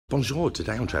Bonjour,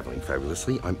 today on Travelling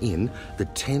Fabulously, I'm in the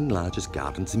 10 largest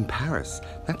gardens in Paris.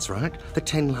 That's right, the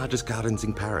 10 largest gardens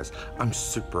in Paris. I'm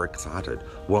super excited.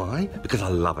 Why? Because I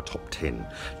love a top 10.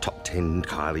 Top 10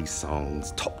 Kylie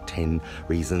songs, top 10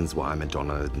 reasons why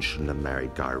Madonna shouldn't have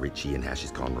married Guy Ritchie and how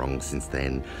she's gone wrong since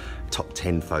then. Top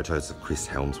 10 photos of Chris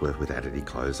Helmsworth without any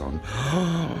clothes on.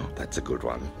 That's a good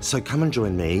one. So come and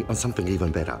join me on something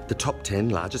even better. The top 10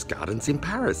 largest gardens in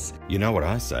Paris. You know what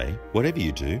I say, whatever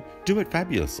you do it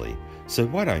fabulously. So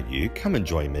why don't you come and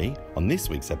join me on this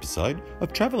week's episode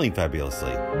of Travelling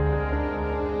Fabulously.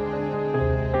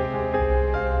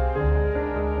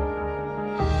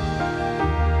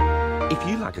 If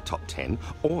you like a top 10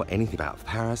 or anything about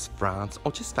Paris, France,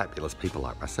 or just fabulous people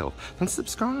like myself, then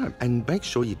subscribe and make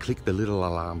sure you click the little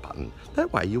alarm button.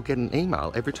 That way you'll get an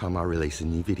email every time I release a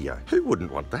new video. Who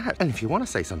wouldn't want that? And if you want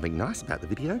to say something nice about the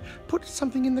video, put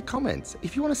something in the comments.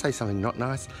 If you want to say something not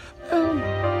nice,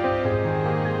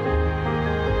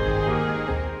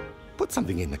 put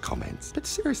something in the comments. But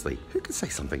seriously, who can say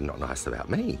something not nice about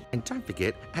me? And don't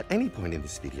forget, at any point in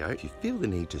this video, if you feel the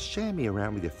need to share me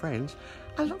around with your friends,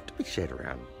 I love to be shared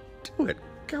around. Do it.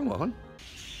 Go on.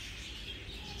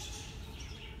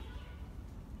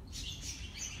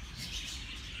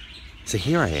 So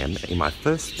here I am in my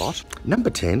first spot, number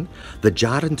 10, the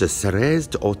Jardin du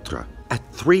Trocadéro.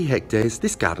 At 3 hectares,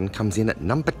 this garden comes in at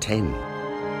number 10.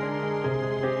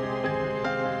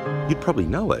 You'd probably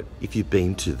know it if you've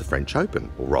been to the French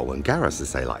Open, or Roland Garros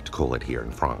as they like to call it here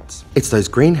in France. It's those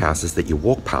greenhouses that you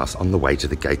walk past on the way to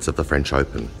the gates of the French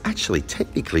Open. Actually,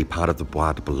 technically part of the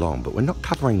Bois de Boulogne, but we're not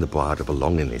covering the Bois de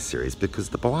Boulogne in this series because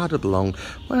the Bois de Boulogne,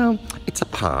 well, it's a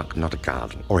park, not a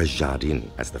garden, or a jardin,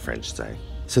 as the French say.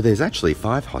 So there's actually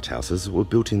 5 hothouses that were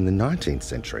built in the 19th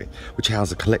century, which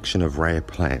house a collection of rare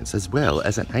plants as well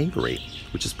as an aviary,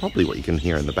 which is probably what you can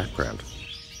hear in the background.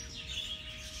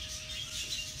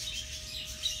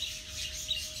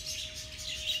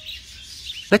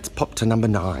 Let's pop to number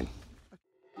 9.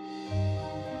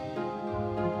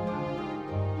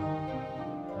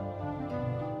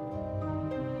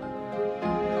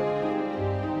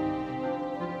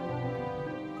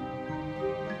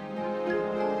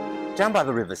 Down by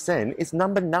the River Seine is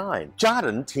number 9,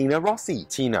 Jardin Tino-Rossi.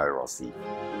 Tino-Rossi.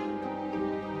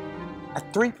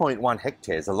 At 3.1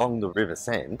 hectares along the River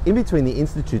Seine, in between the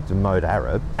Institut de Mode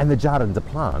Arabe and the Jardin des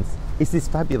Plantes, is this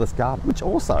fabulous garden, which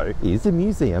also is a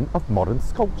museum of modern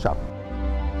sculpture.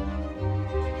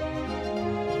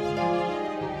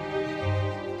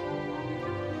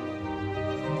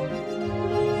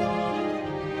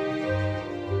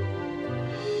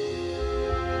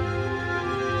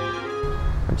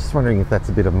 I'm just wondering if that's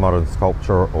a bit of modern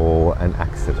sculpture or an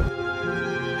accident.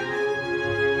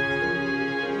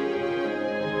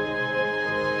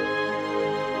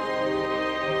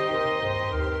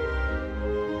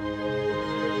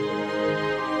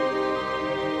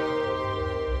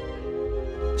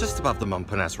 Just above the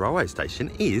Montparnasse railway station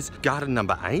is garden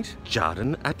number 8,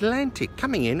 Jardin Atlantique,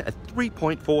 coming in at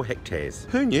 3.4 hectares.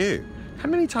 Who knew? How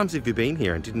many times have you been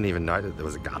here and didn't even know that there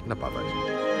was a garden above it?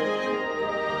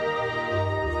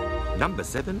 Number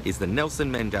 7 is the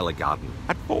Nelson Mandela Garden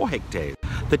at 4 hectares.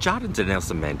 The Jardin de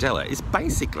Nelson Mandela is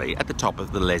basically at the top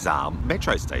of the Les Armes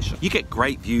metro station. You get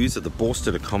great views of the Bourse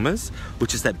de Commerce,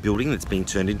 which is that building that's been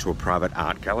turned into a private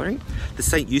art gallery, the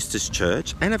St. Eustace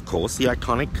Church, and of course the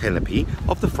iconic canopy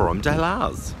of the Forum des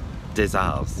Arts.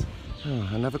 Oh,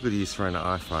 another good use for an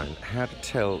iPhone. How to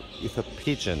tell if a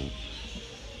pigeon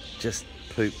just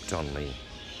pooped on me.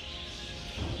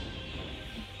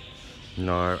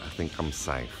 No, I think I'm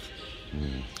safe.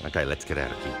 Okay, let's get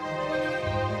out of here.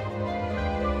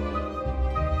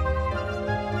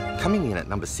 Coming in at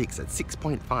number 6 at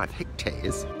 6.5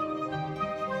 hectares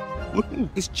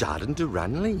is Jardin du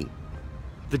Ranelagh.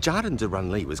 The Jardin du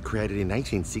Ranelagh was created in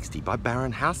 1860 by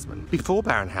Baron Haussmann. Before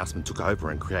Baron Haussmann took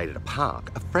over and created a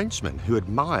park, a Frenchman who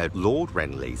admired Lord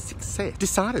Ranelagh's success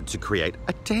decided to create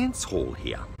a dance hall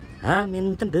here. I'm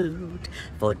in the mood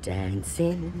for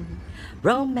dancing,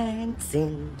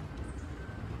 romancing.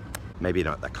 Maybe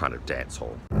not that kind of dance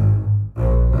hall.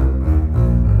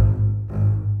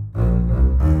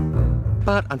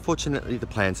 But unfortunately the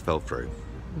plans fell through.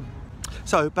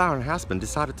 So Baron Haussmann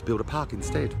decided to build a park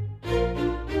instead.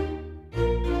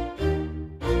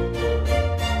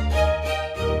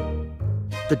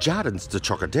 The Jardins du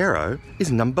Trocadéro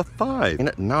is number 5 and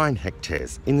at 9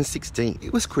 hectares in the 16th.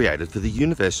 It was created for the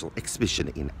Universal Exhibition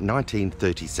in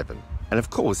 1937 and of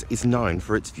course is known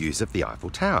for its views of the Eiffel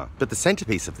Tower. But the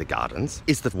centrepiece of the gardens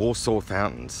is the Warsaw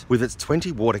Fountains with its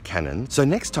 20 water cannons, so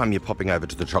next time you're popping over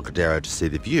to the Trocadéro to see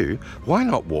the view, why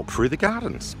not walk through the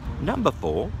gardens? Number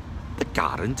 4, the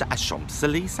Jardin des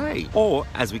Champs-Élysées, or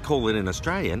as we call it in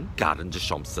Australian, Jardin des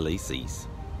Champs-Élysées.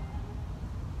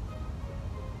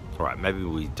 Alright, maybe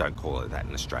we don't call it that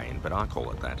in Australian, but I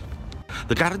call it that.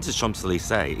 The Jardins du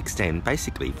Champs-Élysées extend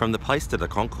basically from the Place de la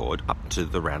Concorde up to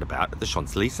the roundabout at the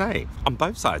Champs-Élysées, on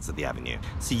both sides of the avenue.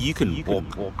 So you can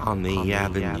walk on the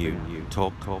avenue,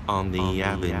 talk on the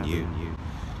avenue.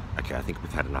 Okay, I think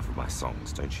we've had enough of my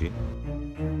songs, don't you?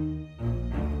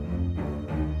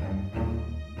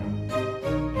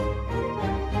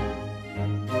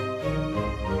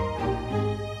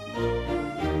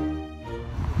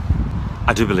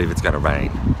 I do believe it's going to rain.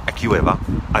 However,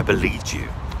 I believed you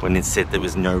when it said there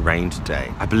was no rain today.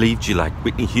 I believed you like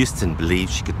Whitney Houston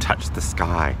believed she could touch the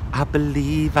sky. I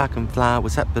believe I can fly.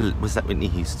 Was that Whitney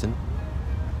Houston?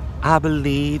 I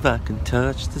believe I can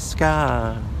touch the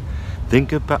sky.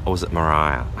 Think about, or was it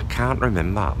Mariah? I can't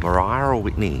remember. Mariah or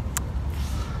Whitney?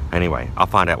 Anyway, I'll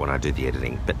find out when I do the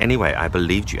editing. But anyway, I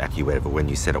believed you, AccuWeather, when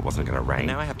you said it wasn't going to rain.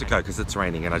 Now I have to go because it's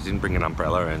raining and I didn't bring an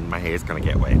umbrella and my hair's going to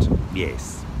get wet.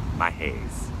 Yes, my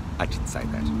hairs. I did say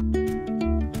that.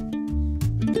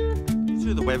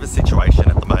 Through the weather situation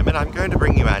at the moment, I'm going to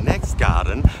bring you our next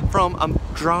garden from a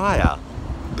drier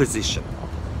position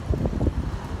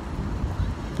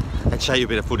and show you a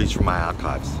bit of footage from my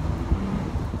archives.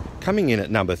 Coming in at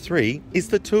number 3 is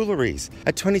the Tuileries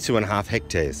at 22.5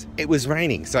 hectares. It was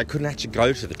raining, so I couldn't actually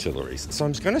go to the Tuileries. So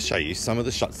I'm just going to show you some of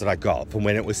the shots that I got from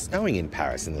when it was snowing in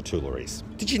Paris in the Tuileries.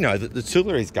 Did you know that the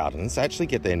Tuileries Gardens actually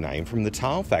get their name from the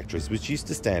tile factories which used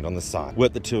to stand on the site where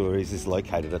the Tuileries is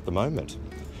located at the moment?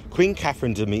 Queen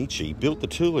Catherine de' Medici built the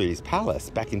Tuileries Palace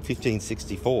back in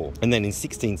 1564, and then in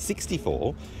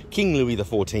 1664, King Louis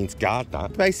XIV's gardener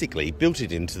basically built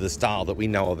it into the style that we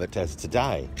know of it as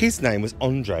today. His name was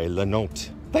André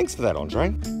Lenotte. Thanks for that,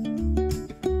 André.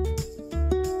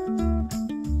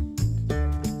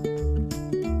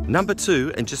 Number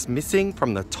 2, and just missing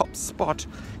from the top spot,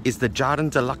 is the Jardin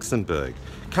du Luxembourg,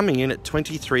 coming in at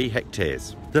 23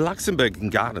 hectares. The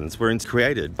Luxembourg Gardens were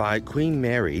created by Queen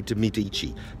Mary de'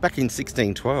 Medici back in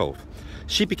 1612.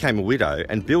 She became a widow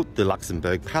and built the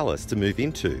Luxembourg Palace to move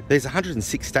into. There's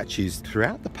 106 statues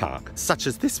throughout the park, such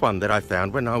as this one that I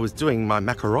found when I was doing my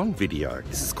macaron video.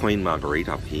 This is Queen Marguerite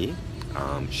up here.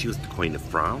 She was the Queen of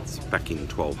France back in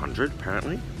 1200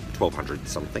 apparently, 1200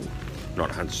 something. Not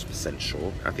 100%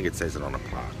 sure. I think it says it on a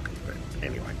plaque, but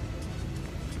anyway.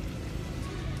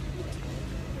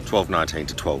 1219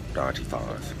 to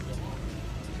 1295.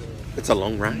 It's a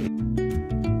long reign.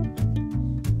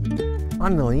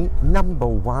 Finally, number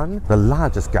 1, the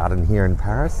largest garden here in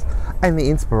Paris, and the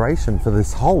inspiration for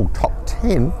this whole top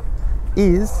 10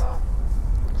 is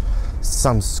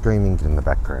some screaming in the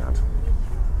background.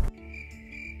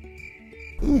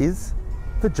 Is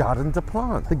the Jardin des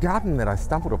Plantes, the garden that I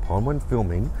stumbled upon when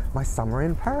filming my Summer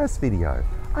in Paris video.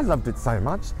 I loved it so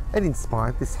much, it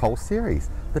inspired this whole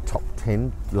series, the top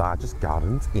 10 largest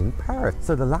gardens in Paris.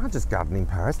 So the largest garden in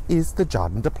Paris is the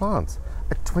Jardin des Plantes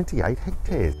at 28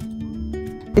 hectares.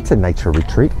 It's a nature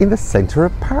retreat in the centre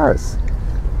of Paris,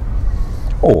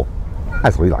 or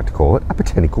as we like to call it, a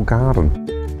botanical garden.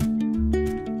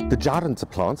 The Jardin des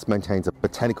Plantes maintains a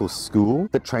botanical school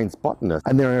that trains botanists,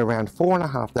 and there are around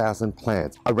 4,500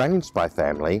 plants arranged by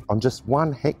family on just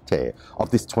 1 hectare of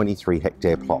this 23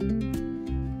 hectare plot.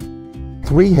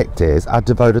 3 hectares are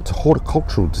devoted to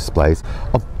horticultural displays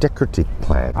of decorative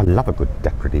plants. I love a good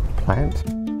decorative plant.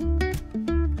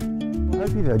 I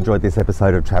hope you've enjoyed this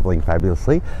episode of Travelling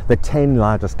Fabulously, the 10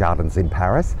 largest gardens in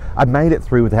Paris. I made it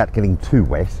through without getting too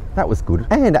wet. That was good.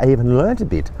 And I even learned a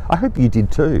bit. I hope you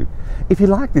did too. If you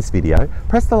like this video,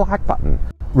 press the like button.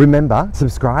 Remember,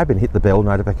 subscribe and hit the bell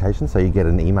notification so you get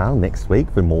an email next week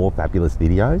for more fabulous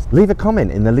videos. Leave a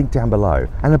comment in the link down below.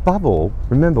 And above all,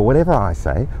 remember, whatever I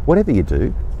say, whatever you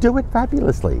do it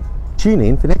fabulously. Tune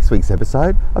in for next week's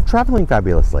episode of Travelling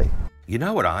Fabulously. You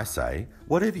know what I say,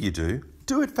 whatever you do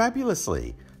it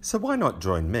fabulously. So why not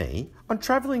join me on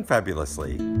Travelling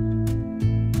Fabulously?